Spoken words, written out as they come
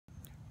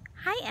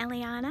Hi,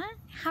 Eliana.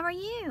 How are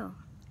you?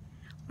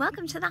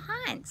 Welcome to the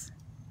haunt.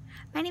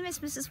 My name is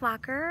Mrs.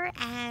 Walker,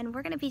 and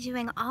we're going to be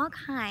doing all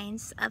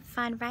kinds of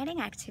fun writing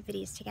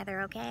activities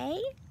together, okay?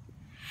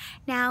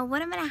 Now,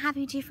 what I'm going to have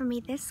you do for me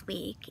this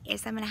week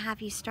is I'm going to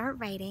have you start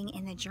writing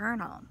in the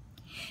journal.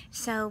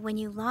 So when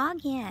you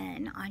log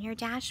in on your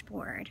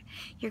dashboard,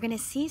 you're going to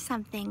see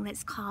something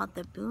that's called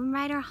the Boom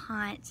Writer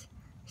Haunt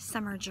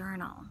Summer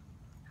Journal.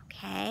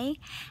 Okay,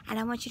 and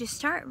I want you to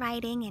start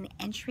writing in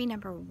entry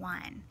number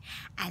 1,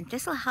 and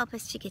this will help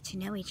us to get to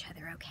know each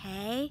other.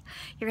 Okay,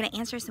 you're going to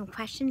answer some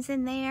questions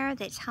in there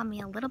that tell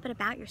me a little bit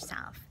about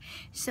yourself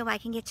so I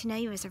can get to know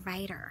you as a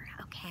writer.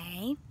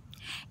 Okay,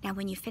 now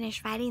when you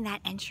finish writing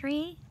that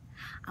entry,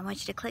 I want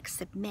you to click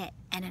submit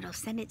and it'll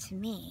send it to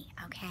me.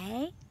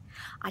 Okay,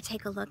 I'll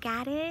take a look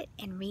at it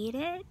and read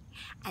it,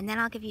 and then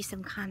I'll give you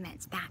some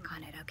comments back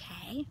on it.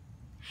 Okay,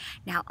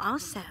 now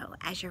also,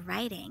 as you're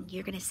writing,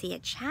 you're going to see a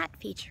chat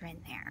feature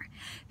in there.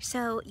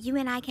 So you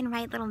and I can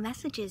write little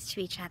messages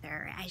to each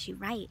other as you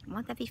write.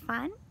 Won't that be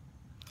fun?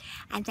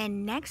 And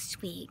then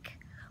next week,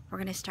 we're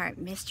going to start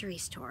mystery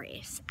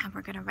stories, and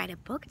we're going to write a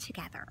book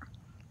together.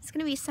 It's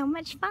going to be so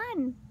much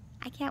fun.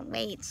 I can't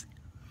wait.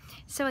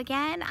 So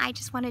again, I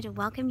just wanted to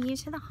welcome you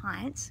to the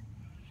haunt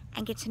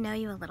and get to know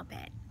you a little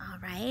bit. All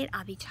right,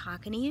 I'll be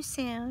talking to you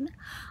soon.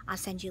 I'll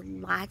send you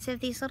lots of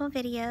these little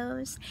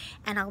videos,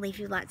 and I'll leave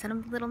you lots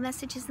of little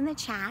messages in the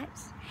chat,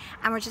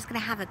 and we're just gonna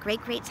have a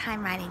great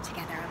time writing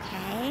together,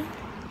 okay?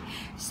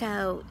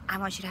 So I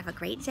want you to have a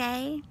great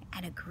day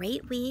and a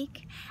great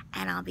week,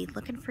 and I'll be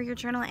looking for your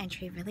journal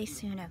entry really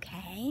soon,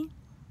 okay?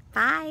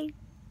 Bye.